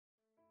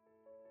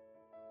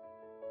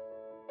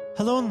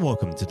Hello and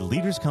welcome to the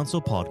Leaders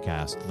Council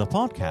podcast, the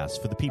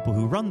podcast for the people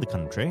who run the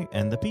country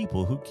and the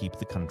people who keep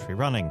the country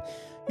running.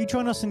 You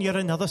join us on yet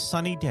another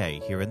sunny day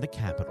here in the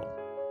capital.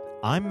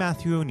 I'm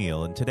Matthew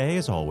O'Neill, and today,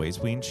 as always,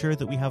 we ensure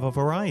that we have a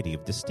variety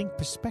of distinct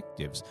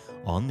perspectives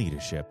on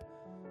leadership.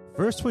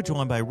 First, we're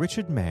joined by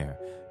Richard Mayer,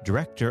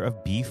 Director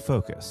of Be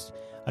Focused,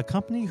 a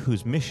company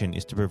whose mission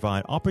is to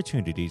provide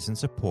opportunities and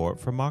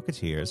support for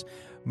marketeers,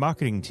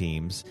 marketing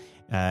teams,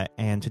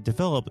 and to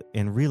develop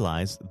and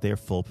realize their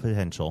full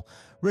potential.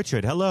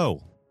 Richard,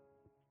 hello.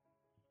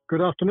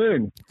 Good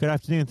afternoon. Good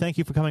afternoon. Thank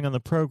you for coming on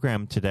the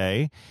program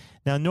today.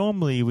 Now,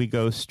 normally we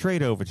go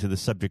straight over to the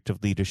subject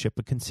of leadership,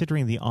 but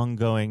considering the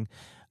ongoing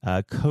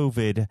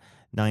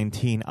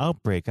COVID-19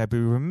 outbreak, I'd be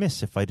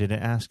remiss if I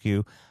didn't ask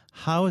you,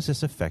 how has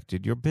this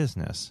affected your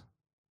business?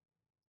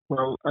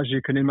 Well, as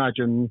you can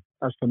imagine,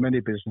 as for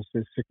many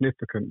businesses,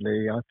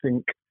 significantly. I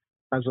think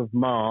as of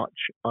March,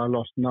 I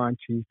lost 90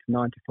 to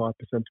 95%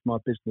 of my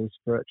business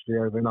virtually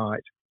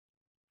overnight.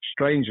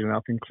 Strangely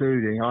enough,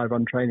 including I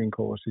run training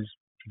courses,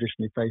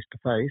 traditionally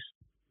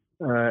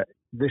face-to-face.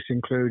 This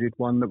included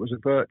one that was a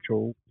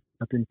virtual,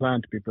 had been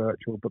planned to be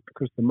virtual, but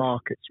because the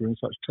markets were in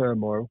such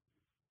turmoil,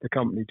 the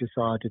company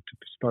decided to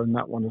postpone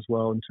that one as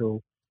well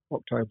until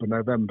October,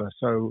 November.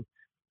 So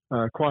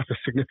quite a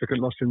significant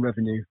loss in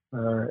revenue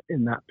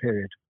in that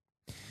period.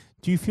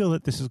 Do you feel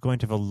that this is going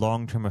to have a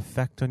long-term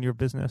effect on your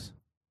business?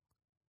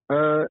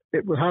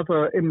 It will have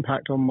an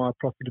impact on my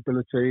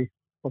profitability,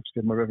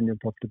 obviously my revenue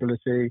and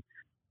profitability.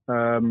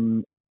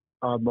 I'm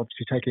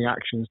obviously taking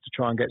actions to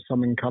try and get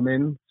some income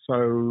in.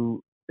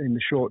 So in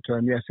the short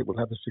term, yes, it will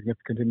have a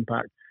significant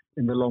impact.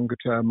 In the longer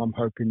term, I'm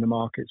hoping the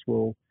markets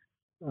will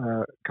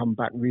come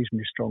back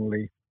reasonably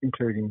strongly,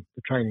 including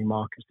the training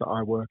markets that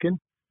I work in.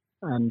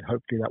 And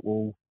hopefully that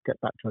will get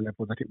back to a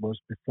level that it was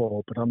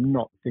before. But I'm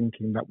not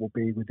thinking that will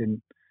be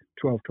within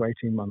 12 to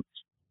 18 months.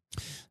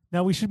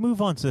 Now, we should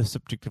move on to the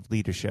subject of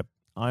leadership.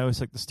 I always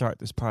like to start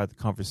this part of the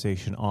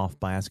conversation off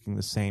by asking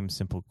the same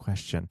simple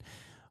question.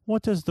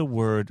 What does the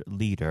word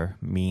leader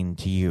mean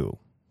to you?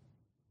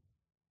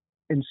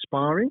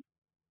 Inspiring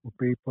would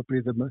be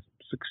probably the most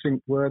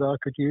succinct word I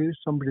could use.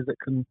 Somebody that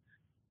can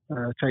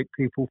take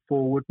people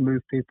forward,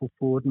 move people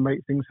forward and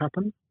make things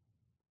happen.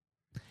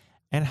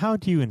 And how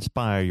do you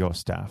inspire your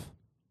staff?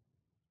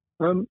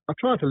 I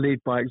try to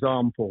lead by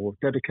example,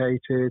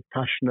 dedicated,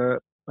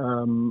 passionate.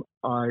 I'm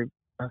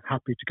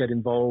happy to get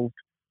involved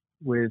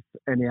with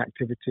any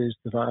activities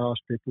that I ask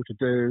people to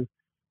do.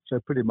 So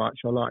pretty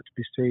much I like to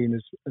be seen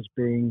as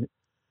being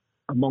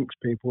amongst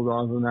people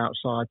rather than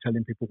outside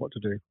telling people what to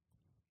do.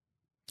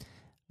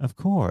 Of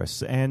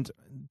course. And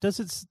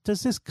does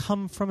this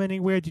come from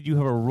anywhere? Did you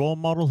have a role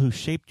model who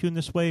shaped you in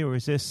this way, or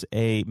is this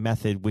a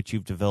method which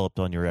you've developed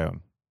on your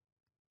own?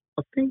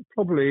 I think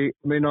probably,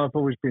 I've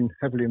always been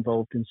heavily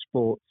involved in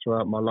sport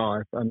throughout my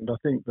life, and I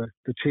think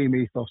the team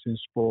ethos in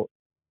sport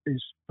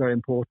is very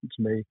important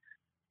to me.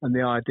 And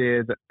the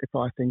idea that if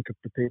I think of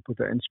the people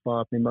that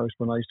inspired me most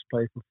when I used to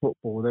play for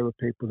football, they were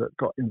people that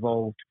got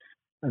involved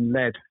and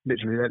led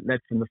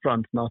from the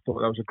front. And I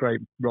thought that was a great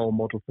role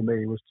model for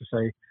me, was to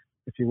say,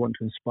 if you want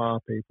to inspire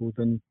people,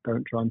 then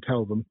don't try and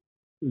tell them,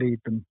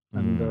 lead them.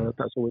 And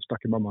that's always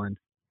stuck in my mind.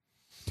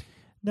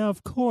 Now,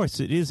 of course,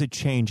 it is a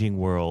changing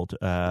world,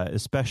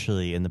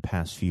 especially in the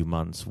past few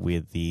months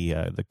with the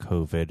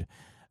COVID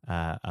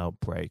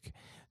outbreak.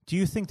 Do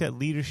you think that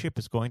leadership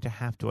is going to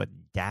have to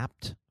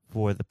adapt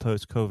for the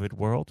post-COVID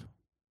world?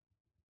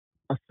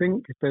 I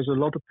think there's a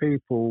lot of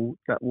people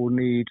that will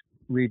need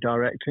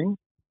redirecting,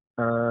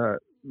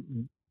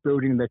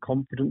 building their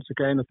confidence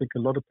again. I think a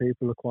lot of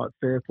people are quite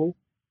fearful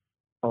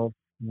of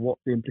what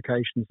the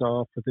implications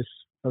are for this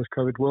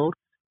post-COVID world.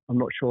 I'm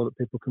not sure that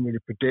people can really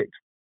predict,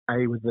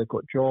 whether they've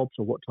got jobs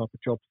or what type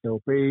of jobs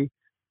there'll be.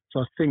 So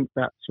I think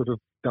that sort of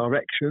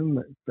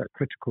direction, that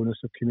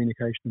criticalness of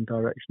communication and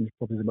direction is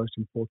probably the most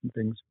important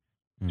things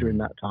during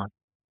that time.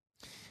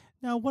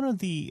 Now, one of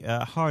the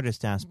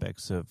hardest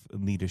aspects of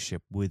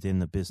leadership within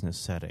the business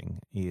setting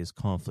is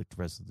conflict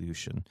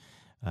resolution.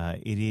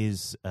 It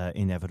is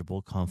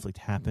inevitable. Conflict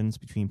happens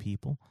between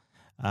people.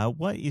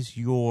 What is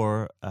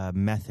your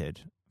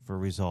method for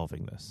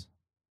resolving this?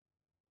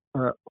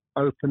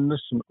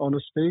 Openness and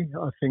honesty.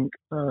 I think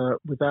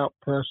without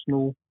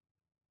personal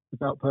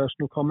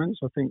comments.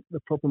 I think the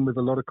problem with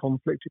a lot of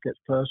conflict, it gets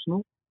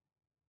personal,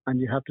 and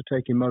you have to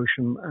take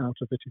emotion out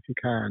of it if you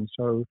can.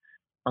 So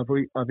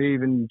I've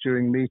even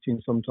during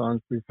meetings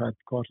sometimes we've had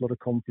quite a lot of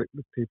conflict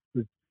with people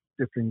with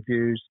differing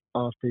views.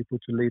 Asked people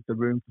to leave the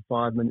room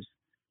for 5 minutes,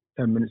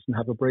 10 minutes, and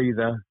have a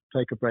breather,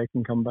 take a break,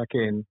 and come back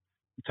in.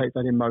 Take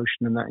that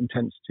emotion and that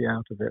intensity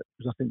out of it,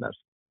 because I think that's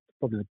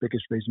probably the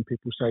biggest reason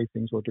people say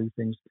things or do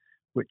things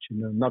which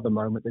in another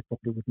moment they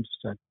probably wouldn't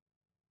have said.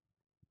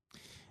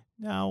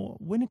 Now,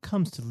 when it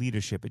comes to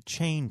leadership, it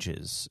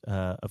changes,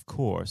 of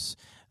course,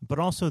 but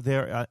also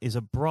there is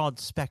a broad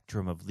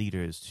spectrum of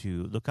leaders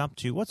to look up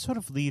to. What sort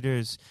of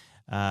leaders,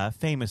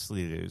 famous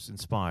leaders,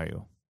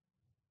 inspire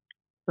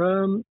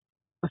you?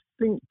 I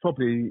think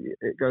probably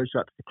it goes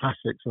back to the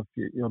classics of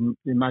your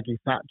Maggie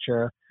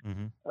Thatcher,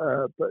 Mm-hmm.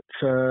 but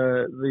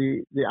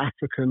the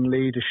African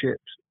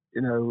leadership,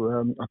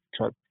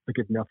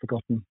 forgive me, I've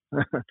forgotten.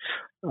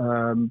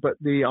 But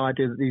the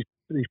idea that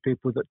these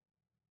people that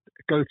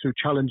go through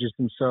challenges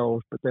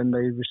themselves, but then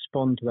they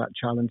respond to that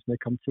challenge and they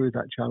come through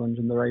that challenge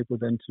and they're able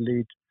then to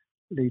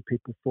lead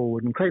people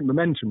forward and create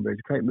momentum,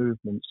 really, create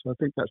movements. So I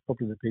think that's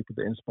probably the people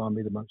that inspire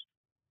me the most.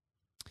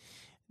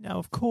 Now,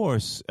 of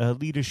course,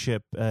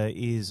 leadership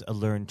is a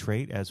learned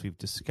trait, as we've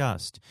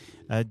discussed.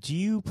 Do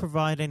you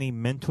provide any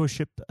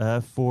mentorship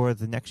for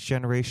the next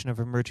generation of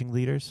emerging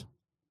leaders?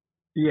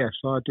 Yes,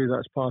 I do.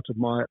 That's part of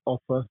my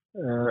offer.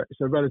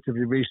 It's a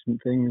relatively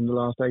recent thing in the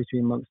last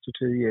 18 months to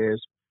 2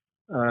 years.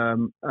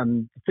 And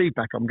the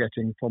feedback I'm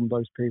getting from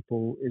those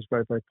people is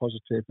very, very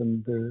positive.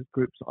 And the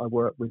groups that I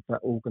work with that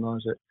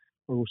organise it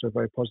are also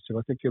very positive.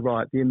 I think you're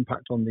right. The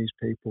impact on these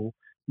people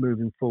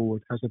moving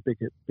forward has a big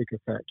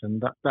effect.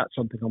 And that's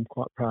something I'm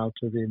quite proud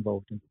to be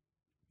involved in.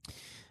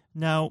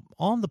 Now,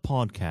 on the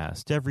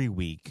podcast, every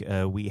week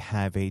we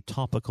have a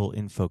topical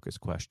in focus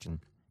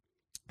question.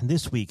 And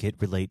this week it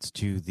relates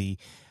to the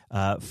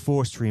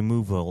forced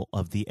removal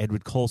of the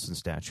Edward Colston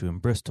statue in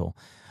Bristol.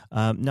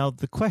 Now,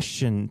 the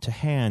question to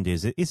hand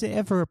is it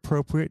ever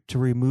appropriate to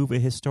remove a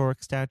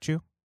historic statue?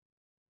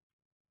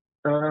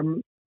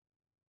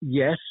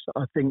 Yes,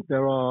 I think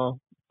there are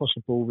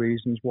possible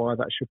reasons why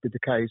that should be the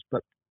case.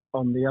 But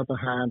on the other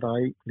hand,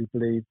 I equally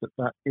believe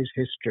that is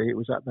history. It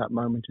was at that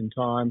moment in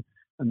time,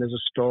 and there's a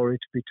story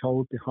to be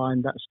told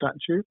behind that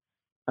statue.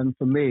 And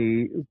for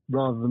me,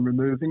 rather than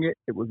removing it,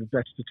 it would be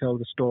better to tell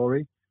the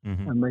story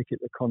and make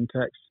it the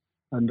context.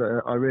 And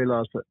I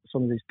realised that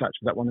some of these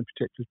statues, that one in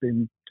particular, has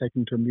been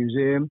taken to a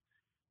museum.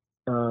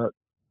 I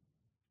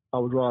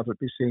would rather it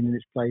be seen in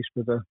its place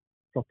with a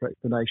proper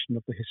explanation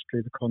of the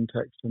history, the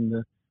context, and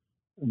the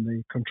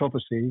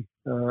controversy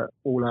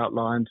all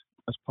outlined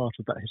as part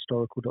of that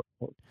historical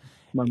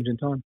moment in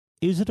time.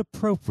 Is it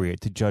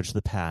appropriate to judge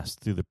the past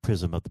through the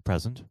prism of the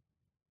present?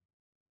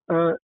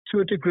 To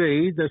a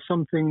degree, there's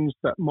some things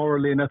that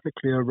morally and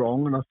ethically are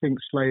wrong, and I think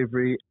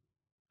slavery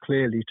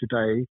clearly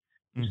today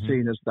is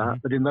seen as that.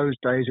 But in those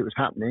days it was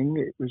happening.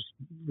 It was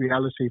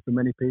reality for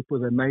many people.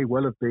 There may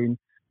well have been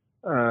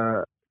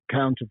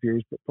counter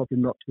views, but probably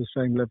not to the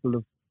same level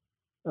of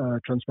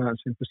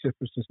transparency and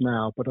vociferousness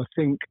now. But I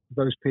think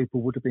those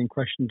people would have been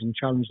questioned and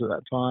challenged at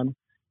that time.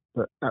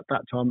 But at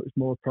that time it was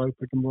more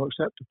appropriate and more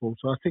acceptable.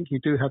 So I think you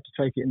do have to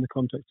take it in the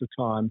context of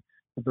time.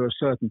 But there are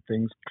certain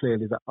things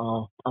clearly that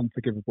are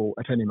unforgivable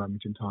at any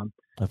moment in time.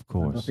 Of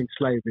course. And I think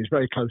slavery is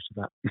very close to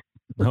that.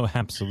 No,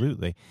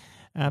 absolutely.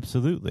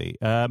 Absolutely.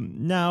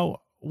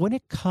 Now, when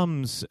it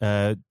comes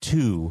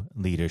to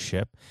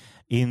leadership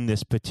in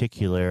this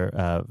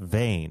particular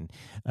vein,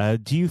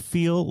 do you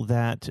feel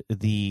that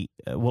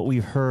what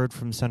we've heard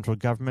from central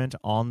government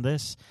on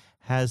this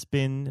has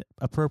been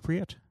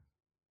appropriate?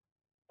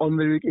 On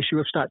the issue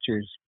of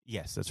statues?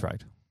 Yes, that's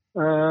right.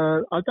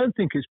 I don't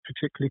think it's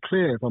particularly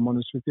clear, if I'm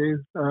honest with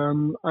you. I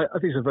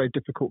think it's a very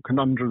difficult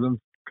conundrum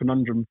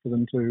for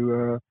them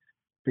to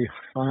be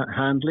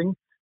handling.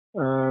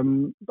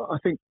 But I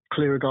think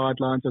clearer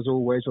guidelines, as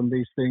always, on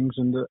these things.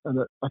 And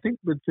I think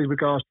with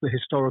regards to the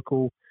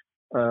historical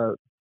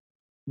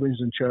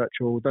Winston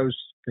Churchill, those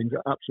things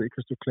are absolutely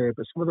crystal clear.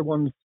 But some of the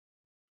ones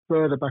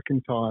further back in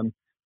time,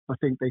 I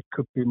think they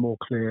could be more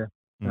clear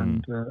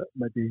and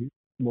maybe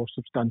more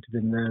substantive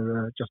in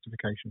their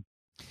justification.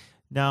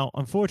 Now,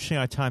 unfortunately,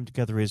 our time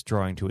together is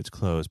drawing to its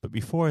close, but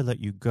before I let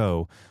you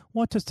go,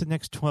 what does the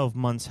next 12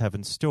 months have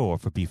in store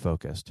for Be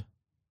Focused?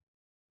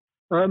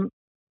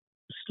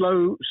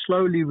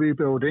 Slowly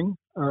rebuilding.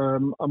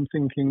 I'm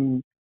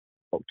thinking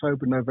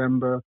October,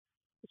 November,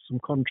 some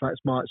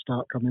contracts might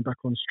start coming back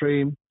on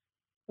stream.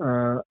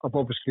 I've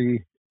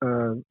obviously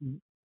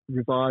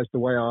revised the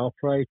way I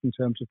operate in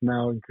terms of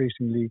now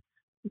increasingly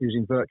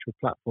using virtual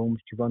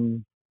platforms to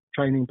run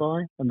training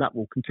by, and that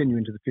will continue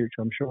into the future,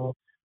 I'm sure.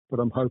 But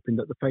I'm hoping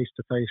that the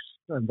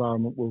face-to-face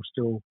environment will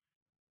still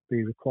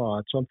be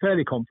required. So I'm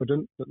fairly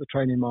confident that the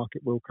training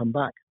market will come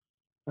back.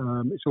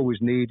 It's always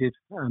needed,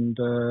 and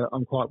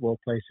I'm quite well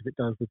placed if it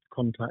does with the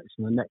contacts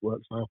and the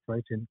networks I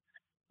operate in.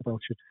 But I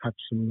should have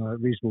some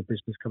reasonable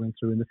business coming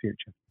through in the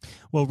future.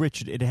 Well,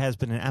 Richard, it has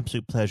been an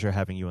absolute pleasure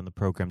having you on the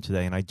program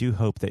today, and I do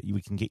hope that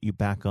we can get you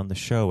back on the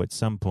show at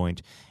some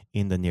point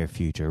in the near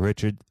future.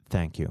 Richard,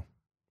 thank you.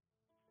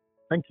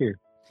 Thank you.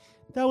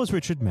 That was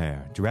Richard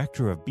Mayer,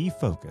 director of Be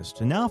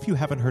Focused. And now, if you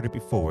haven't heard it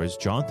before, is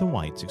Jonathan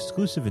White's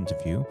exclusive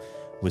interview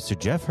with Sir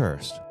Geoff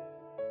Hurst.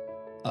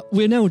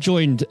 We're now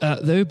joined,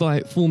 though,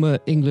 by former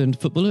England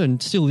footballer and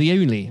still the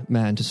only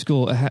man to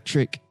score a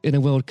hat-trick in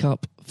a World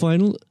Cup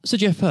final, Sir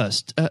Geoff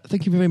Hurst.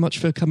 Thank you very much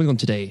for coming on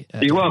today.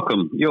 You're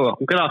welcome. You're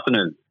welcome. Good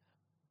afternoon.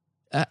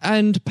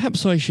 And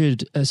perhaps I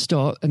should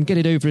start and get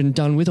it over and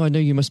done with. I know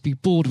you must be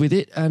bored with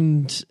it,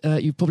 and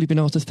you've probably been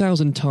asked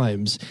 1,000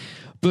 times.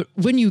 But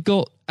when you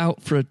got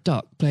out for a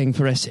duck playing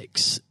for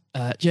Essex,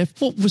 Geoff,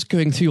 what was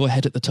going through your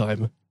head at the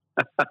time?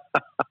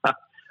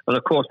 Well,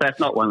 of course, that's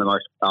not one of the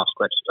most asked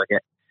questions I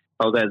get.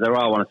 Oh, there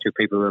are one or two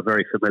people who are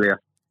very familiar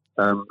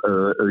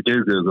who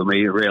do Google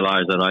me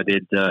realise that I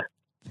did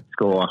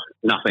score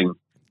nothing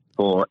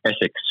for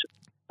Essex.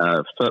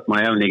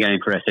 My only game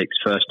for Essex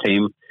first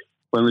team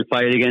when we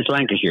played against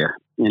Lancashire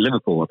in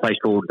Liverpool, a place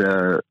called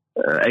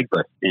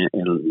Egbert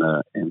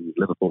in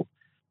Liverpool,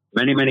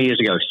 many years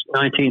ago,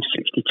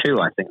 1962,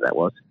 I think that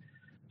was.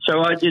 So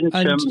I didn't.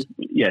 I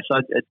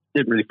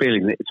didn't really feel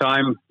it at the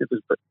time. It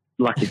was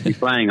lucky to be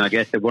playing, I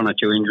guess. There were one or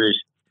two injuries,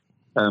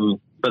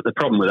 but the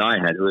problem that I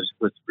had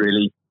was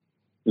really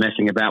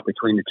messing about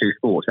between the two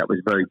sports. That was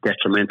very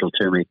detrimental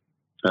to me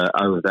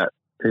over that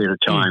period of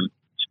time,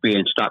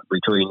 being stuck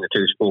between the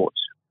two sports.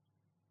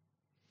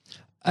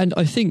 And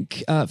I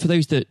think for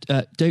those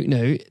that don't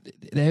know,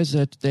 there's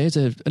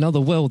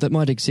another world that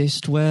might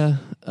exist where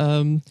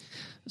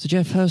Sir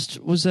Geoff Hurst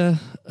was a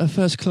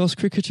first-class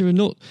cricketer and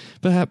not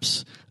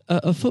perhaps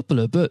a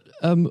footballer. But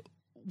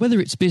whether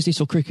it's business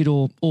or cricket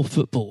or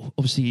football,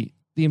 obviously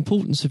the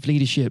importance of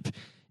leadership,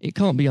 it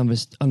can't be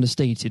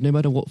understated, no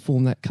matter what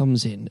form that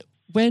comes in.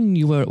 When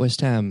you were at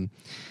West Ham,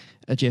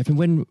 Geoff, and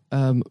when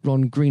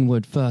Ron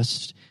Greenwood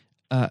first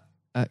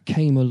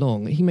came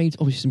along, he made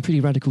obviously some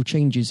pretty radical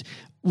changes.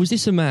 Was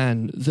this a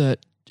man that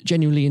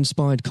genuinely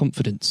inspired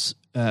confidence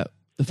the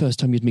first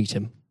time you'd meet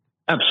him?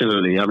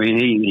 Absolutely. I mean,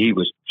 he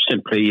was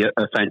simply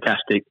a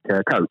fantastic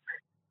coach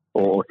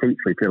or teacher,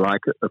 if you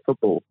like, of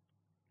football.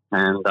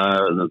 And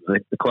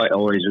the quite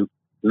always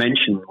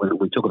mentioned when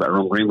we talk about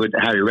Ron Greenwood,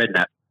 Harry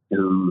Redknapp,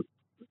 who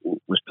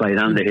was played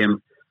under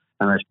him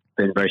and has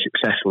been very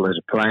successful as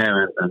a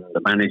player and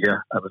the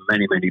manager over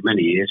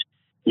many years.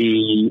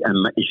 He's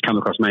come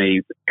across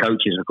many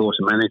coaches, of course,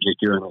 and managers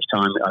during his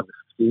time over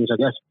 50 years, I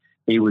guess.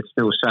 He would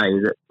still say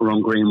that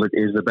Ron Greenwood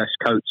is the best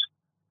coach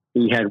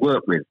he'd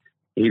worked with.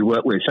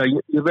 So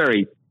you're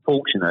very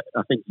fortunate.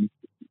 I think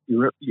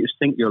you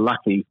think you're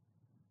lucky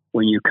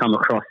when you come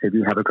across, if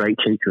you have a great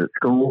teacher at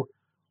school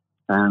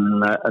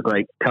and a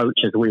great coach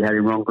as we had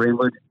in Ron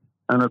Greenwood,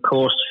 and of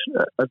course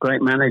a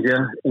great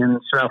manager in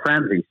Sir Alf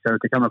Ramsey. So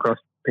to come across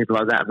people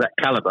like that of that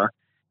calibre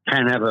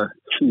can have a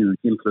huge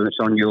influence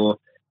on your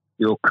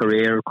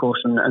career, of course,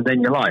 and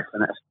then your life,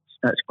 and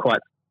that's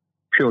quite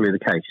purely the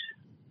case.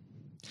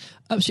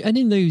 Absolutely. And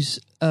in those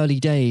early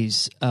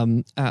days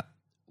at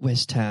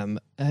West Ham,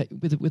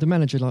 with a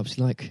manager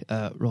like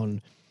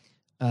Ron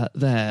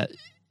there,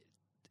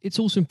 it's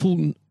also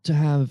important to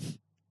have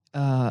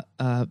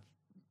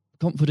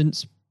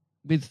confidence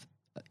with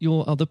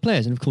your other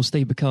players, and of course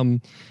they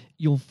become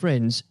your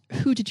friends.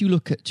 Who did you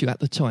look at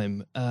the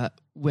time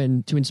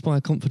when to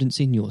inspire confidence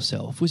in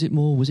yourself? Was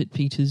it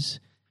Peters?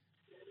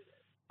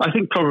 I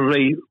think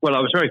probably. Well, I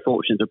was very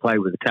fortunate to play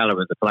with the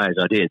calibre of the players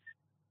I did.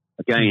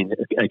 Again,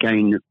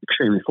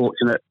 extremely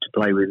fortunate to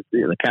play with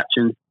the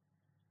captain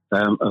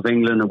of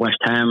England and West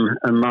Ham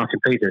and Martin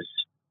Peters,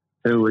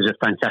 who was a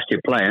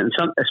fantastic player. And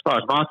as far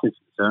as Martin's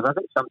concerned, I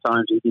think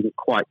sometimes he didn't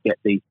quite get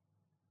the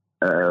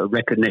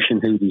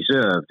recognition he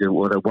deserved and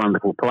what a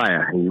wonderful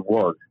player he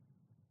was.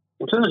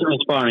 In terms of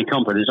inspiring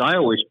confidence, I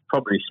always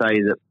probably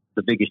say that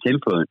the biggest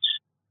influence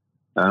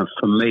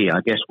for me,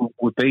 I guess,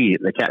 would be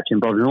the captain,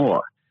 Bobby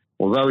Moore.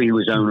 Although he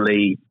was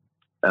only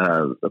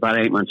about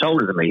 8 months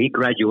older than me, he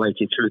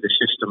graduated through the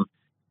system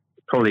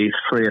probably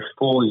 3 or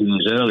 4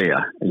 years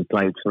earlier. He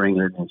played for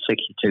England in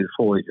 62,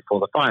 4 years before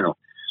the final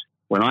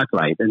when I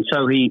played. And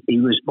so he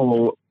was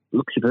more,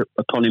 looked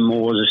upon him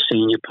more as a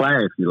senior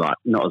player, if you like,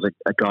 not as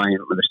a guy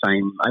with the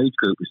same age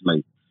group as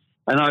me.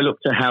 And I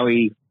looked at how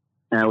he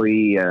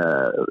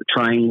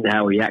trained,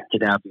 how he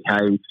acted, how he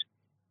behaved,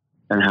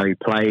 and how he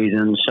played.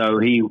 And so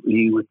he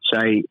would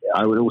say,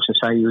 I would also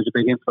say he was a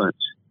big influence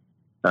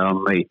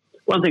on me.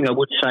 One thing I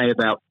would say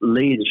about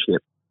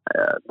leadership,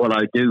 what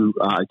I do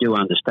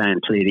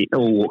understand clearly in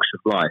all walks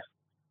of life,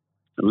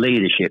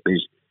 leadership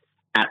is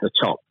at the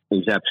top,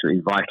 is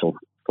absolutely vital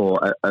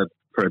for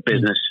a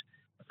business,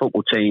 a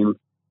football team,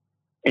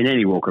 in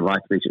any walk of life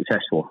to be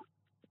successful.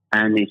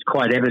 And it's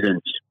quite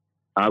evident.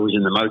 I was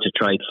in the motor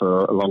trade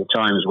for a long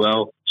time as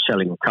well,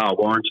 selling car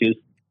warranties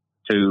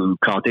to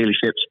car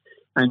dealerships.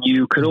 And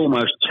you could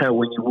almost tell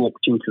when you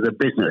walked into the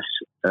business,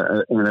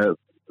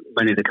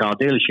 many of the car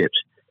dealerships,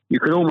 you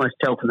could almost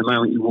tell from the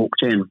moment you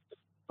walked in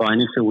by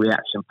initial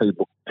reaction,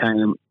 people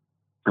came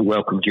and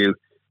welcomed you,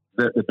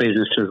 that the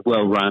business was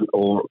well run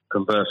or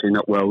conversely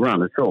not well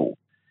run at all.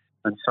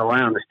 And so I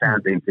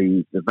understand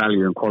the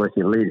value and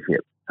quality of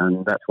leadership.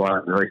 And that's why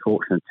I'm very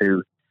fortunate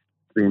to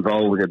be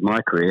involved in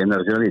my career in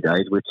those early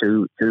days with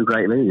two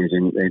great leaders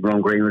in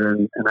Ron Greenwood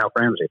and Alf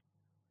Ramsey.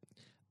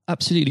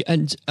 Absolutely.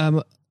 And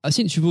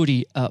since you've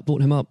already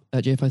brought him up,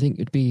 Geoff, I think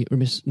it'd be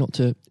remiss not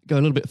to go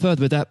a little bit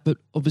further with that. But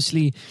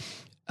obviously,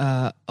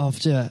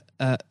 after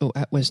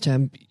at West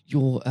Ham,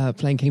 your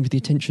playing came to the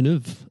attention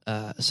of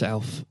Sir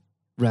Alf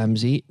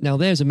Ramsey. Now,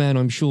 there's a man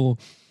I'm sure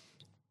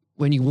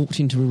when you walked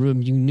into a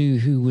room, you knew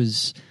who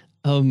was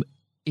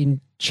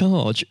in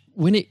charge.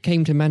 When it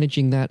came to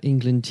managing that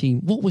England team,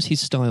 what was his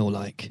style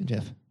like,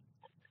 Geoff?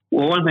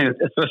 Well,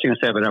 the first thing I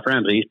say about Alf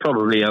Ramsey, he's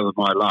probably over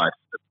my life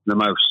the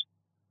most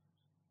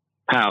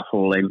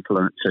powerful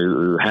influence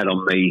who had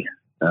on me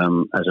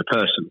as a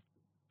person.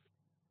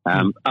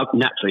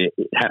 Naturally,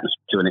 it happens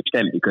to an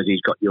extent because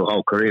he's got your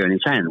whole career in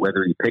his hand.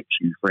 Whether he picks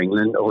you for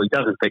England or he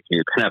doesn't pick you,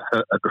 it can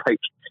have a great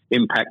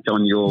impact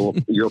on your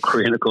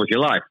career and, of course, your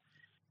life.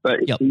 But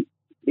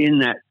in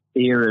that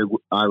era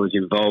I was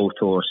involved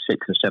for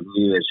 6 or 7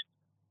 years,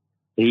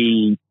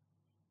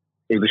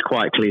 it was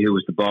quite clear who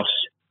was the boss.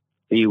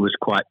 He was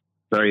quite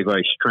very,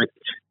 very strict.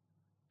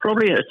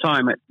 Probably at the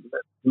time,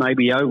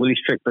 maybe overly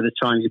strict, but at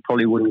the time you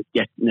probably wouldn't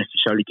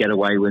necessarily get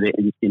away with it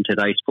in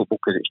today's football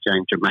because it's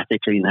changed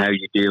dramatically in how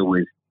you deal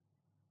with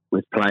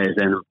players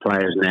then and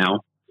players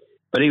now.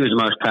 But he was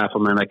the most powerful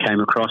man I came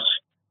across,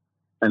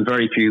 and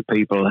very few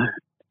people.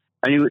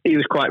 And he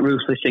was quite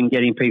ruthless in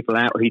getting people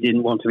out who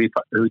didn't want to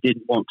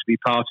be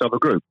part of a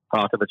group,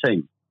 part of a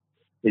team.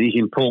 It is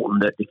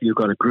important that if you've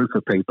got a group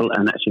of people,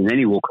 and that's in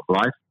any walk of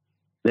life,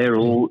 they're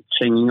all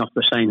singing off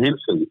the same hymn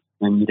sheet,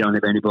 and you don't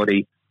have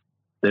anybody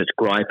that's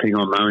griping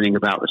or moaning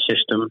about the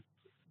system.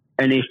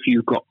 And if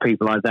you've got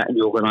people like that in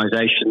the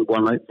organisation,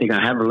 one thing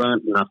I have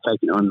learned, and I've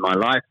taken it on in my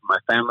life, my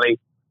family,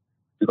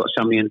 you've got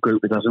somebody in the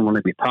group that doesn't want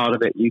to be part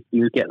of it,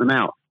 you get them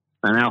out.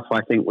 And Alf,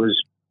 I think,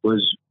 was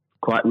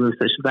quite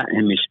ruthless with that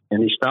in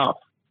his staff.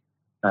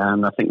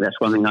 And I think that's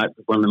one of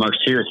the most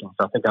serious things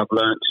I think I've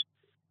learned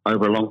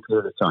over a long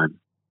period of time.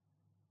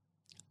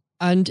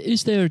 And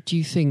is there, do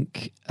you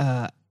think,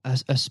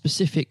 a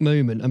specific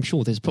moment, I'm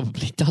sure there's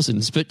probably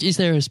dozens, but is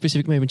there a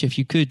specific moment, if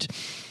you could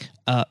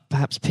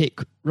perhaps pick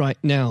right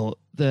now,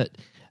 that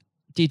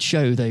did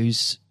show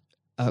those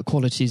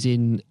qualities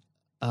in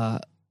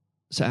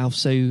Sir Alf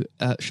so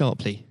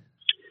sharply?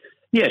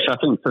 Yes, I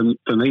think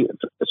for me,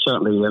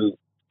 certainly,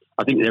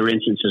 I think there are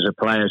instances of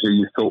players who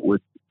you thought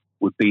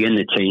would be in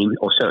the team,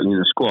 or certainly in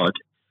the squad,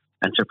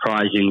 and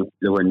surprising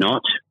they were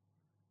not.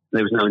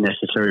 There was no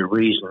necessary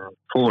reason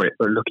for it,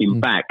 but looking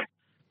back,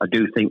 I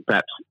do think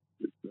perhaps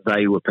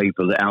they were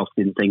people that Alf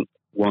didn't think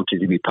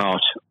wanted to be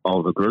part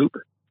of a group.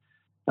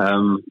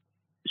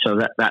 So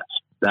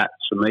that's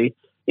for me.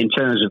 In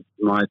terms of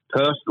my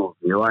personal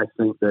view, I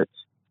think that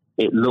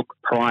it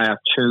looked prior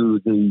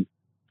to the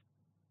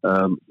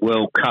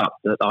World Cup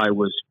that I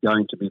was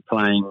going to be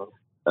playing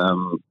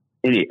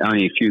in it.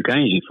 Only a few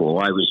games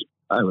before I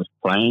was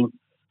playing,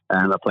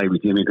 and I played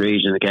with Jimmy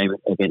Greaves in a game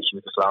against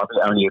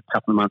Yugoslavia only a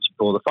couple of months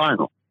before the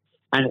final.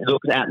 And it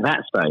looked at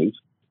that stage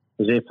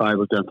as if I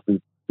was going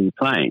to be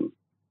playing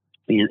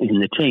in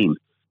the team.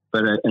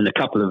 But in a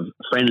couple of more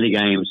friendly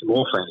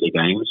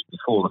games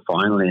before the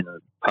final in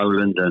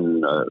Poland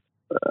and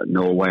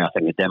Norway, I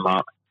think, and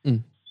Denmark,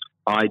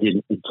 I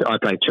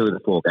played 2 of the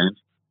 4 games,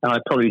 and I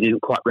probably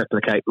didn't quite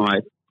replicate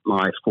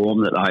my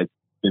form that I'd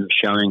been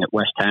showing at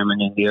West Ham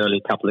and in the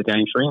early couple of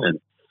games for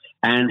England.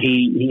 And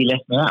he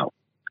left me out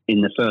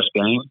in the first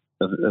game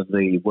of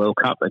the World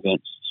Cup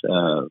against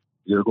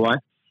Uruguay.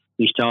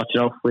 He started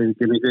off with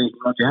Jimmy Greaves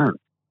and Roger Hunt.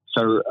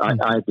 So I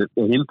had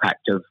an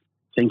impact of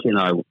thinking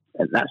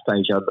at that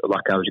stage I looked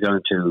like I was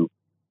going to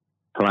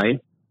play,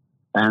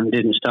 and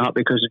didn't start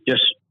because of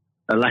just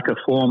a lack of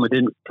form. I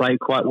didn't play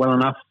quite well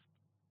enough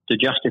to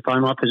justify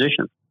my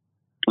position.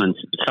 And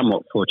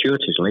somewhat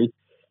fortuitously,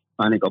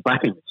 I only got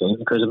back in the team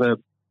because of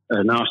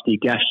a nasty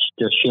gash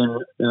to shin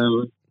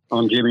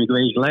on Jimmy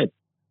Greaves' leg.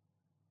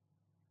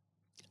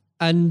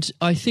 And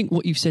I think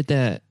what you've said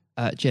there,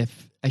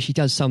 Jeff, actually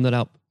does sum that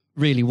up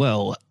really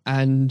well.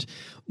 And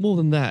more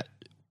than that,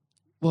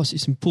 whilst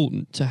it's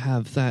important to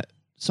have that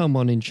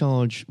someone in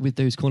charge with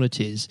those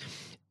qualities,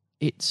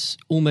 it's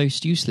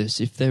almost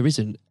useless if there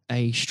isn't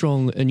a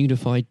strong and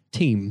unified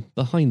team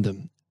behind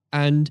them.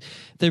 And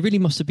there really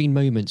must have been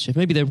moments,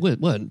 maybe there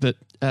weren't, but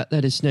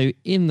let us know,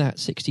 in that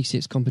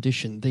 66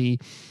 competition, the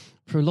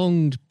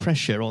prolonged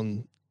pressure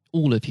on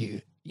all of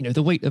you,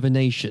 the weight of a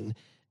nation,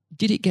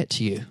 did it get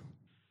to you?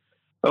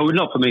 Oh,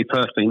 not for me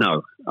personally,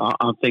 no.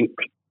 I think,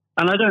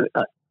 and I don't,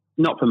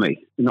 not for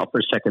me, not for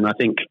a second. I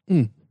think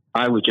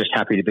I was just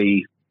happy to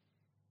be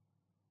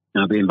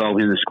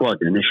involved in the squad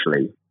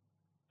initially.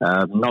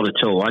 Not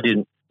at all.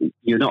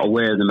 You're not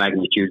aware of the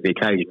magnitude of the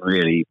occasion,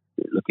 really,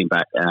 looking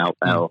back out.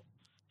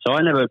 So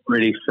I never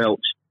really felt,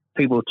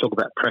 people talk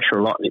about pressure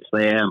a lot and it's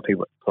there, and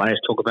players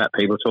talk about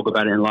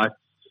it in life.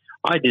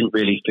 I didn't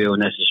really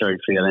necessarily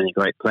feel any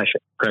great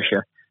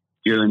pressure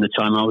during the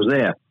time I was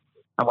there.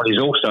 And what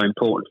is also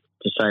important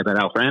to say about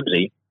Alf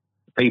Ramsey,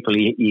 the people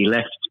he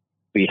left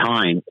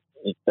behind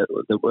that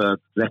were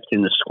left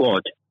in the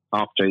squad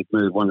after he'd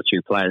moved 1 or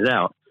 2 players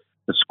out,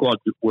 the squad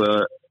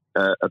were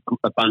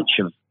a bunch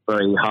of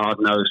very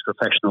hard-nosed,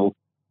 professional,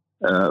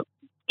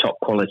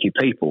 top-quality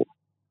people.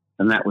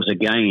 And that was,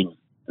 again,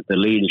 the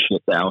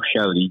leadership that Al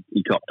showed.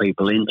 He got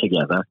people in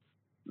together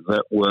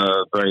that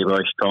were very,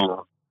 very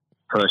strong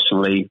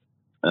personally.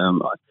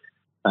 And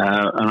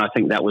I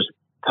think that was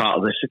part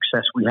of the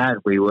success we had.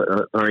 We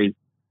were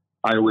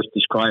I always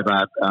describe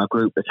our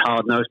group as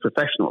hard-nosed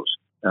professionals.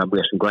 We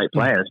have some great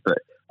players, but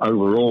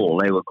overall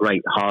they were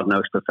great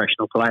hard-nosed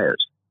professional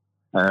players.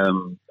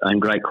 And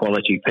great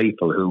quality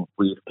people who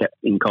we've kept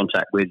in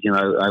contact with,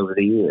 over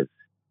the years.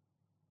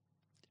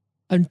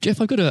 And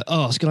Jeff, I've got to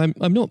ask, and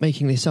I'm not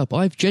making this up,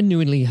 I've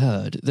genuinely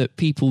heard that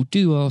people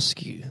do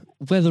ask you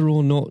whether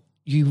or not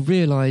you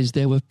realised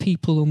there were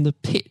people on the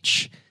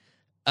pitch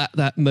at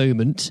that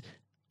moment,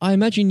 I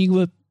imagine you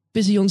were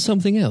busy on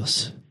something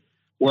else.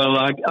 Well,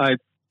 I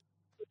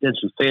did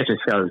some theatre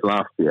shows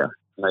last year.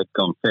 They've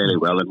gone fairly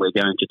well, and we're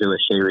going to do a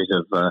series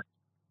of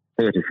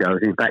theatre shows,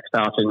 in fact,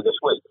 starting this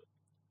week,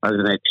 over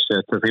the next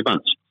 2 or 3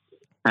 months.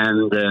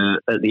 And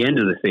at the end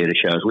of the theatre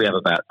shows, we have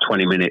about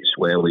 20 minutes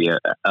where we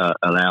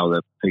allow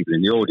the people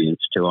in the audience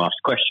to ask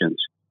questions.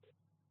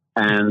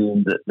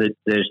 And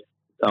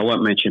I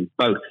won't mention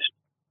both.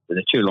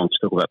 They're too long to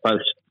talk about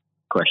both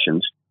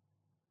questions.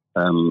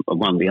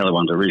 The other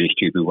one's a really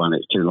stupid one.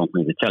 It's too long for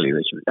me to tell you.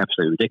 It's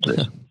absolutely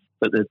ridiculous.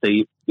 But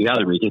the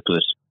other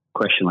ridiculous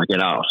question I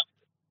get asked,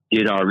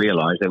 did I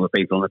realise there were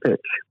people on the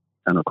pitch?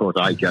 And of course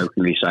I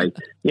jokingly say,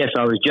 yes,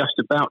 I was just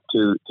about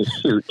to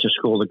shoot to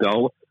score the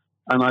goal.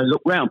 And I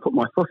looked round, put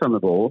my foot on the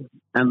ball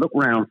and looked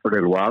round for a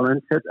little while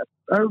and said,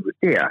 oh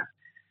dear,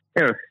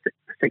 there are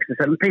 6 or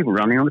 7 people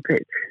running on the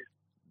pitch.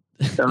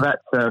 So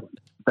that's,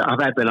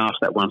 I've been asked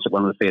that once at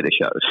one of the theatre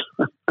shows.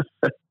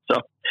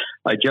 So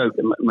I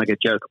make a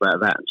joke about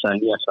that and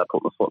saying, yes, I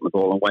put my foot on the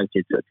ball and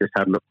waited, just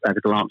had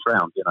a glance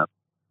round, you know.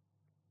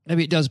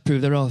 Maybe it does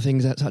prove there are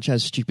things such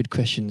as stupid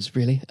questions,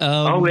 really.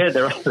 Oh, yeah,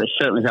 there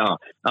certainly are.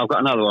 I've got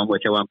another one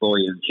which I won't bore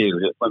you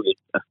with.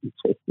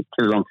 It's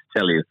too long to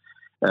tell you.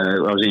 I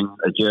was in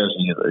a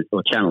Jersey,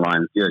 or Channel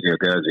Line, Jersey or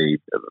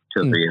Guernsey,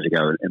 2 or 3 years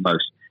ago, and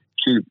most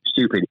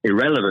stupid,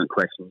 irrelevant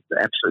questions,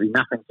 absolutely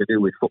nothing to do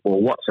with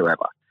football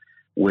whatsoever,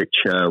 which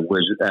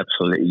was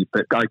absolutely,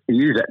 but I can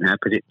use that now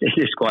because it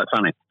is quite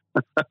funny.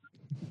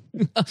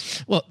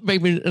 Well,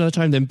 maybe another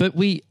time then, but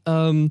we...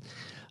 well,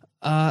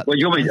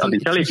 you want me? I can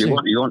tell you if you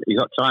want. You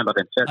got time? I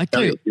can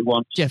tell you if you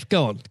want. Jeff,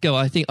 go on. Go.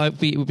 I think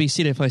it would be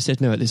silly if I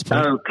said no at this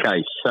point.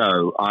 Okay,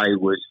 so I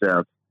was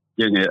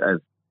doing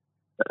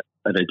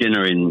at a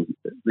dinner in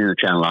the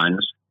Channel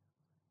Islands,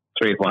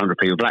 300 or 400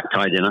 people, black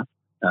tie dinner,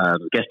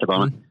 guest of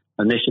honour.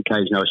 On this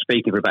occasion, I was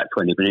speaking for about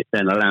 20 minutes,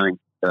 then allowing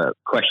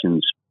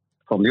questions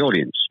from the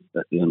audience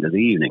at the end of the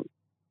evening.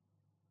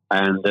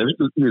 And there was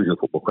usual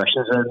football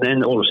questions, and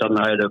then all of a sudden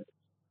I had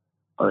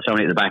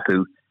somebody at the back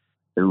who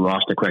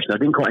asked a question. I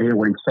didn't quite hear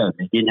what he said.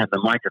 He didn't have the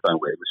microphone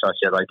with him. So I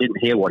said, I didn't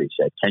hear what he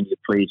said. Can you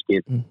please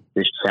give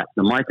this chap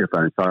the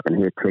microphone so I can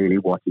hear clearly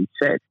what he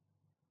said?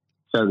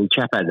 So the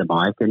chap had the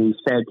mic and he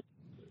said,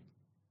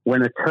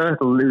 when a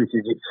turtle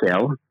loses its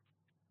shell,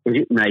 is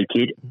it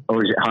naked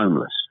or is it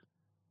homeless?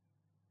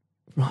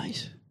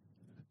 Right.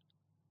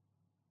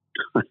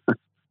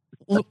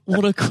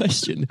 What a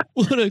question.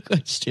 What a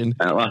question.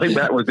 I think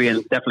that would be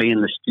definitely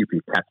in the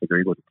stupid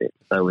category, wouldn't it?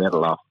 So we had a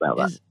laugh about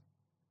that.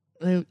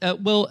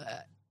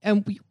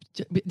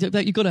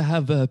 You've got to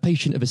have a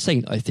patient of a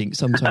saint, I think,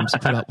 sometimes to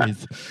put up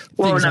with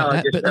things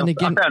like that. But then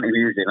again, I found it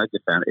amusing. I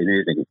just found it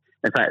amusing.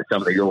 In fact,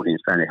 some of the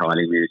audience found it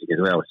highly amusing as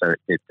well. So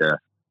it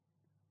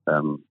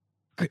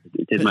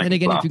did make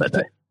me laugh that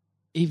day.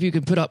 If you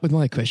can put up with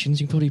my questions,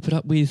 you can probably put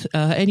up with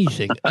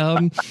anything.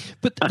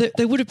 But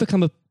there would have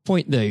become a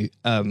point, though,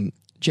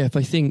 Jeff.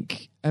 I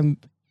think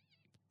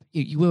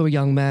you were a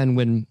young man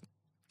when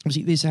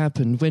obviously this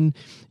happened, when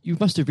you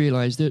must have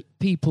realised that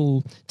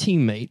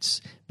teammates,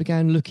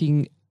 began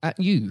looking at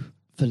you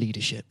for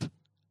leadership.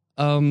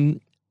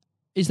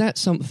 Is that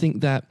something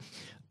that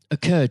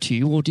occurred to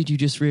you, or did you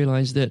just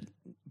realise that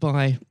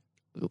by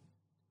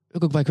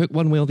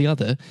one way or the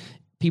other,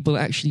 people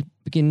actually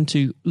begin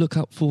to look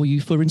up for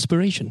you for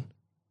inspiration?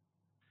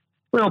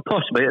 Well,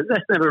 possibly.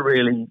 That's never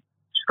really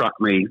struck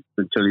me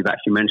until you've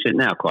actually mentioned it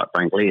now, quite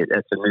frankly.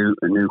 It's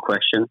a new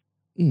question.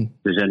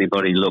 Does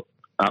anybody look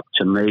up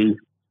to me?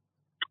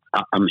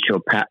 I'm sure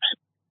perhaps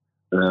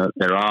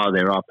there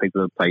are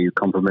people who pay you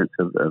compliments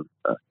of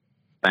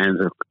fans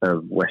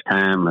of West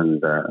Ham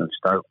and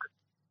Stoke,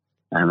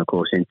 and of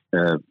course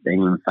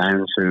England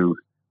fans who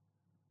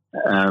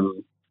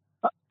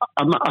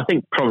I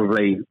think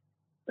probably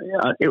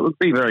it would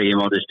be very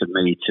immodest of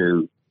me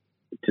to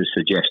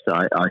suggest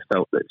that I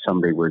felt that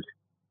somebody was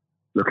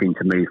looking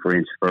to me for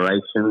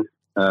inspiration.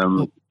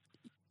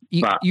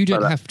 You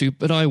don't have to,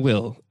 but I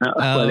will.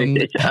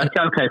 It's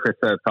okay for a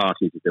third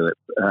party to do it.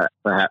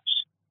 Perhaps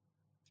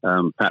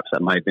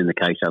that may have been the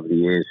case over the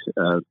years.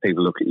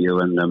 People look at you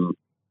and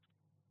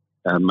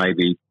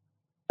maybe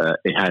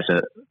it has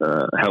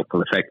a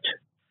helpful effect.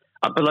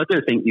 But I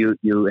do think you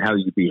how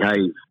you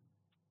behave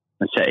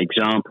and set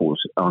examples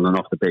on and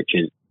off the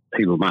pitches,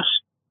 people must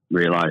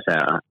realise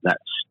that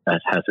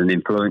has an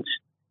influence.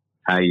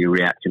 How you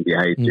react and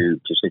behave to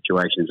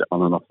situations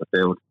on and off the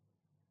field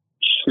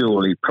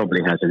surely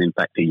probably has an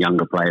impact to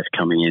younger players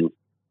coming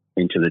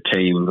into the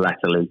team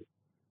latterly.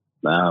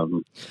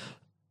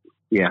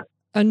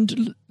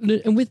 And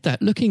with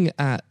that, looking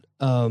at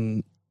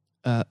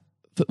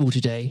football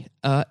today,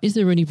 is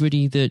there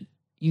anybody that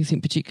you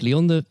think particularly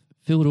on the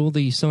field or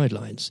the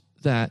sidelines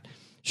that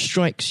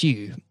strikes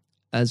you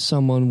as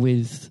someone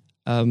with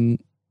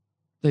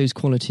those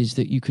qualities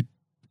that you could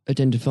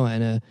identify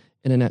in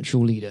a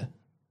natural leader?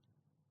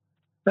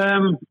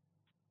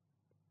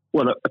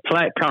 Well,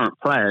 current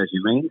players,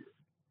 you mean?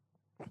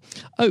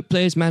 Oh,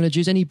 players,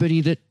 managers,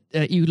 anybody that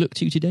you look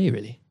to today,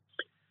 really?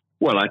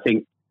 Well, I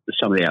think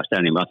some of the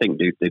outstanding. I think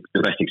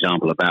the best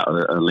example about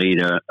a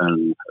leader at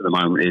the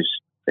moment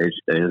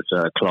is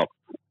Klopp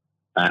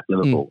at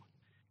Liverpool.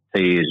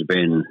 He has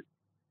been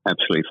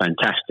absolutely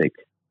fantastic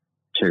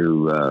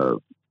to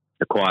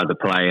acquire the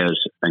players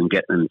and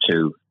get them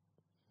to.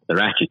 Their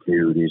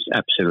attitude is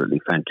absolutely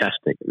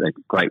fantastic. They're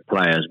great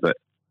players, but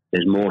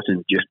there's more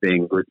than just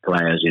being good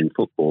players in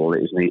football.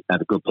 It is need to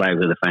have a good player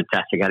with a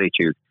fantastic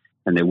attitude,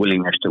 and their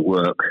willingness to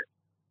work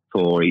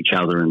for each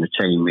other and the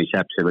team is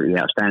absolutely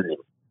outstanding.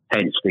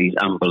 Hence these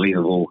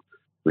unbelievable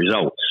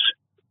results.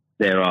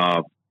 There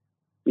are,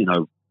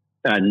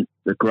 and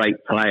the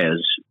great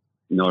players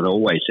not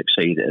always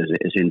succeed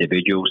as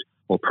individuals,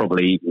 or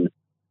probably even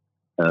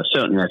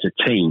certainly as a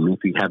team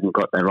if you haven't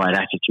got the right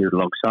attitude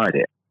alongside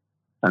it.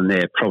 And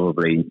they're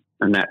probably,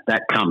 and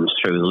that comes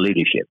through the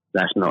leadership.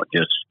 That's not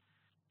just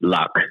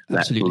luck.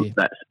 Absolutely.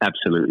 That's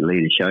absolute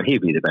leadership.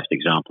 He'd be the best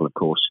example, of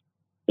course,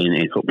 in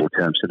football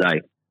terms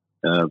today.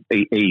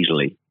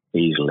 Easily.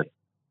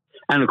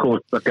 And of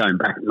course, but going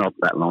back not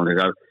that long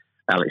ago,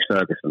 Alex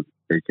Ferguson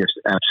is just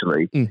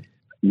absolutely,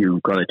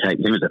 you've got to take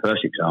him as the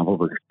first example,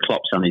 because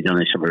Klopp's only done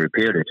this over a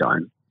period of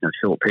time, a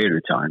short period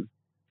of time.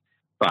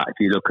 But if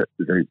you look at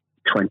the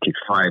 26,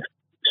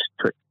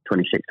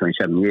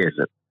 27 years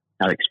that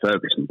Alex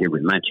Ferguson did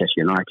with Manchester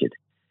United,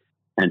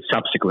 and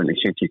subsequently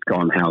since he's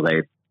gone, how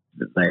they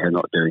are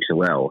not doing so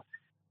well.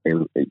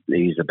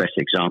 He's the best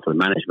example of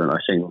management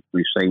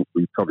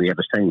we've probably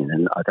ever seen,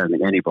 and I don't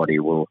think anybody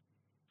will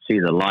see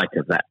the light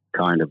of that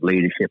kind of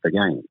leadership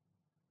again.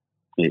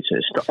 It's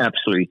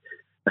absolutely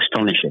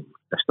astonishing.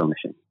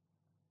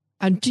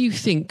 And do you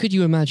think, could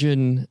you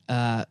imagine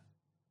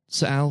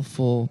Sir Alf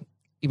or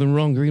even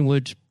Ron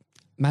Greenwood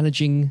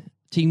managing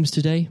teams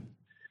today?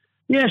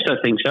 Yes, I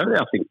think so.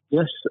 I think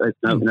yes,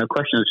 no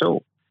question at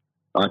all.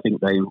 I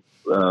think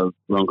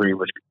Ron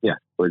Greenwood. Yeah,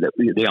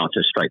 the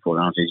answer,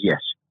 straightforward answer is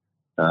yes.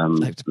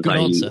 That's a good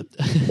answer.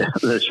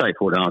 The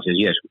straightforward answer is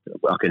yes.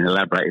 I can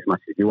elaborate as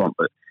much as you want,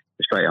 but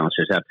the straight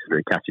answer is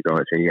absolutely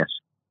categorically yes.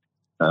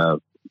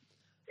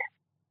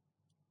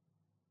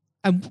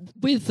 And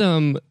with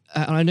and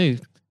I know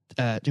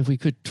if we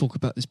could talk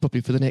about this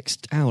probably for the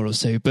next hour or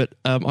so, but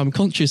I'm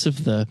conscious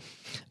of the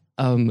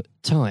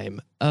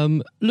time.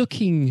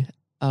 Looking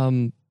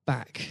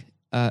back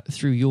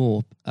through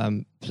your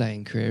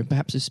playing career,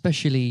 perhaps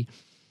especially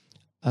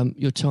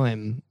your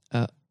time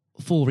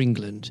for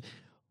England,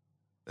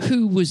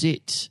 who was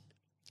it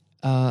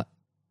that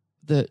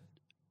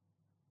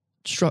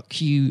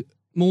struck you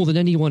more than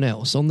anyone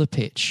else on the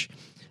pitch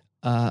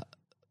that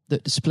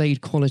displayed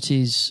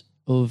qualities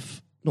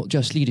of not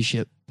just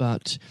leadership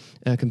but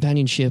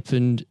companionship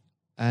and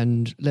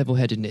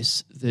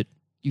level-headedness that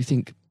you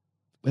think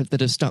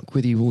that have stuck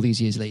with you all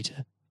these years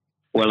later?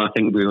 Well, I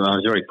think I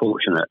was very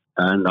fortunate,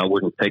 and I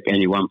wouldn't pick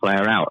any one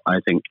player out.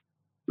 I think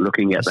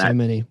looking at that,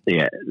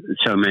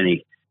 so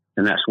many,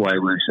 and that's why we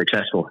were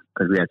successful,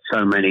 because we had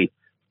so many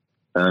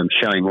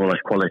showing all those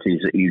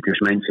qualities that you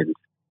just mentioned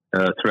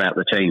throughout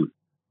the team.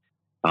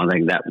 I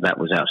think that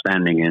was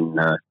outstanding, and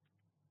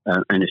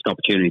it's an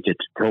opportunity to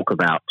talk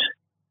about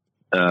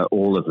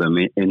all of them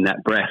in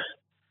that breath.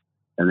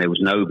 And there was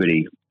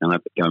nobody,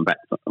 and going back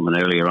from an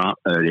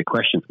earlier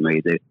question for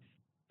me,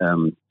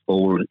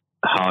 all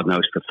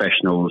hard-nosed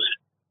professionals,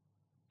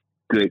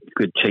 good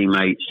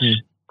teammates,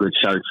 good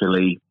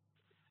socially,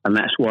 and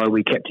that's why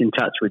we kept in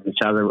touch with each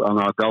other on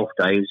our golf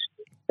days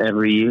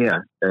every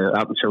year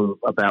up until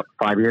about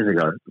 5 years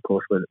ago. Of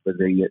course, with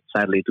the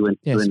sadly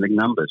dwindling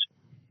numbers,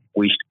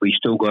 we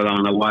still got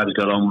on. Our wives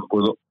got on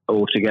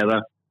all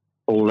together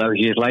all those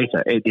years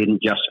later. It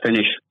didn't just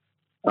finish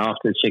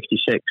after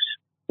 '66.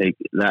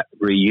 That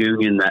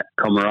reunion, that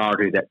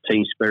camaraderie, that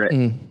team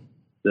spirit.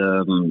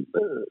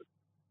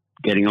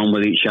 Getting on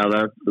with each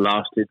other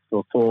lasted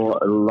for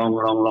a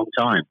long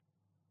time,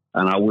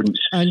 and I wouldn't.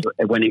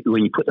 When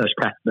you put those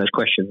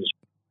questions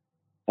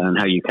and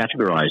how you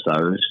categorise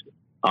those,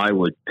 I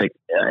would pick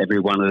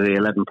every one of the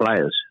 11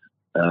 players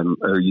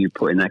who you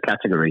put in that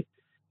category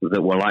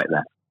that were like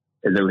that.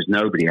 There was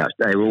nobody else;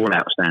 they were all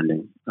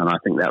outstanding, and I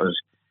think that was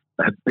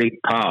a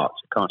big part.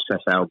 I can't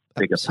stress how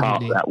big a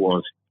part that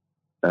was,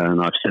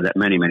 and I've said that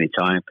many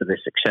times for the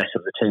success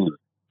of the team.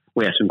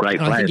 We had some great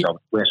players.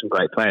 We had some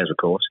great players, of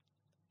course.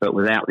 But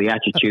without the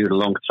attitude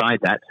alongside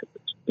that,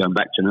 going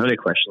back to an earlier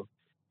question,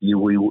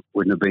 we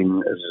wouldn't have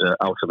been as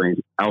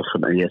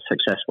ultimately as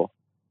successful.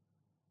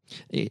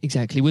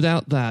 Exactly.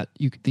 Without that,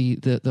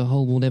 the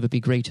whole will never be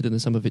greater than the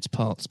sum of its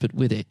parts. But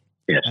with it,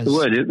 yes, the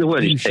word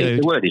is team.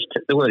 The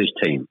word is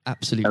team.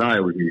 Absolutely. And I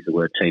always use the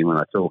word team when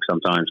I talk.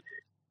 Sometimes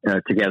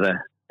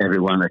together,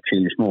 everyone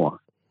achieves more,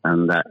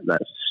 and that's the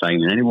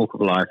same in any walk of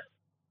life.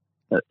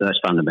 That's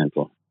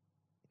fundamental.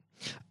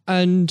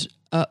 And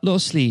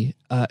lastly,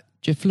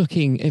 Jeff,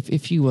 looking,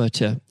 if you were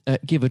to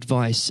give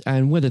advice,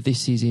 and whether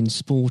this is in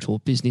sport or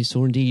business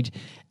or indeed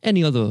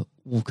any other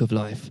walk of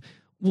life,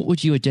 what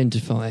would you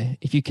identify,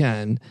 if you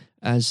can,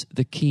 as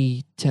the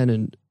key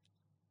tenet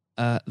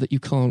that you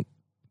can't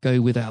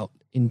go without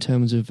in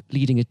terms of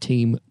leading a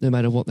team, no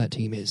matter what that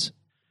team is?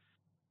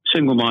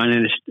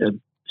 Single-mindedness,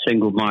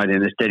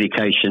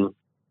 dedication,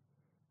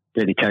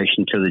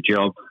 dedication to the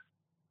job,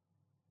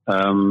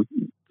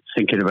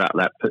 thinking about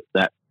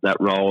that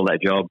role,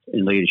 that job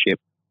in leadership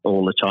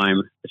all the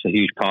time. It's a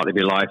huge part of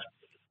your life.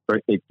 I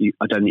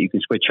don't think you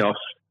can switch off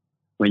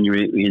when you're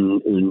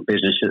in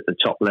business at the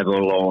top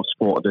level or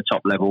sport at the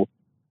top level.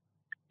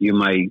 You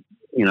may,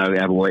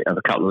 have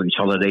a couple of weeks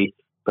holiday,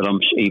 but I'm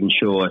even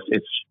sure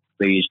if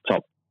these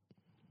top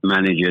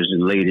managers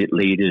and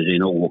leaders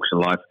in all walks of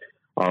life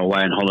are away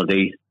on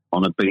holiday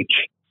on a beach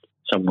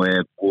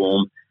somewhere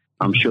warm,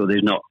 I'm sure they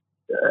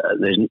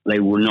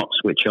will not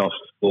switch off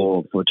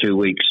for 2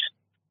 weeks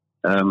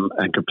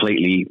and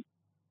completely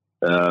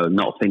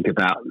not think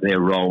about their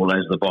role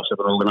as the boss of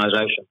an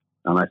organisation.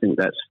 And I think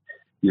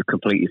you're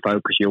completely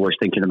focused. You're always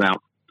thinking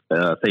about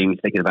things,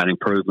 thinking about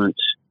improvements,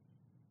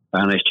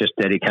 and it's just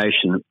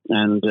dedication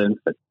and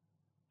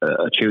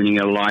tuning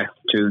your life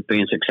to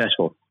being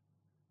successful.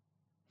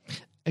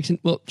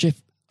 Excellent. Well,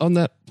 Jeff, on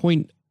that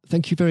point,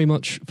 thank you very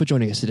much for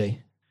joining us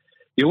today.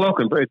 You're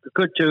welcome. Nice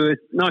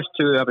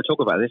to have a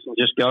talk about this and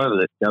just go over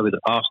the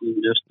past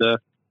and just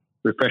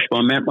refresh my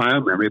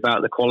own memory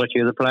about the quality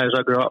of the players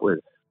I grew up with.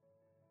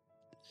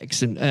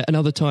 Excellent.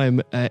 Another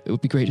time, it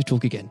would be great to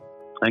talk again.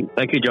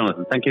 Thank you,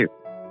 Jonathan. Thank you.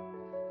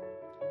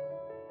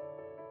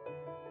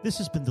 This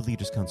has been the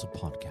Leaders Council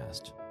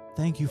podcast.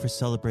 Thank you for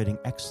celebrating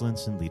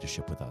excellence in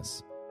leadership with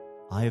us.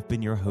 I have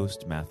been your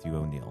host, Matthew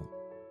O'Neill.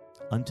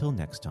 Until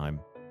next time,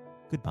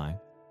 goodbye.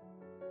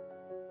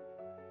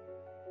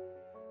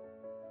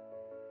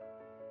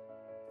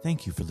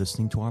 Thank you for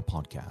listening to our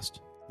podcast.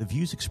 The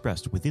views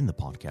expressed within the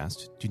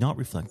podcast do not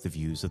reflect the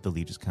views of the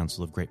Leaders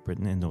Council of Great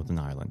Britain and Northern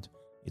Ireland,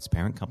 its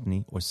parent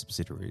company or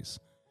subsidiaries,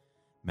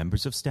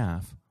 members of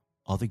staff,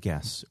 other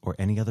guests, or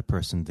any other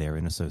person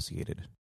therein associated.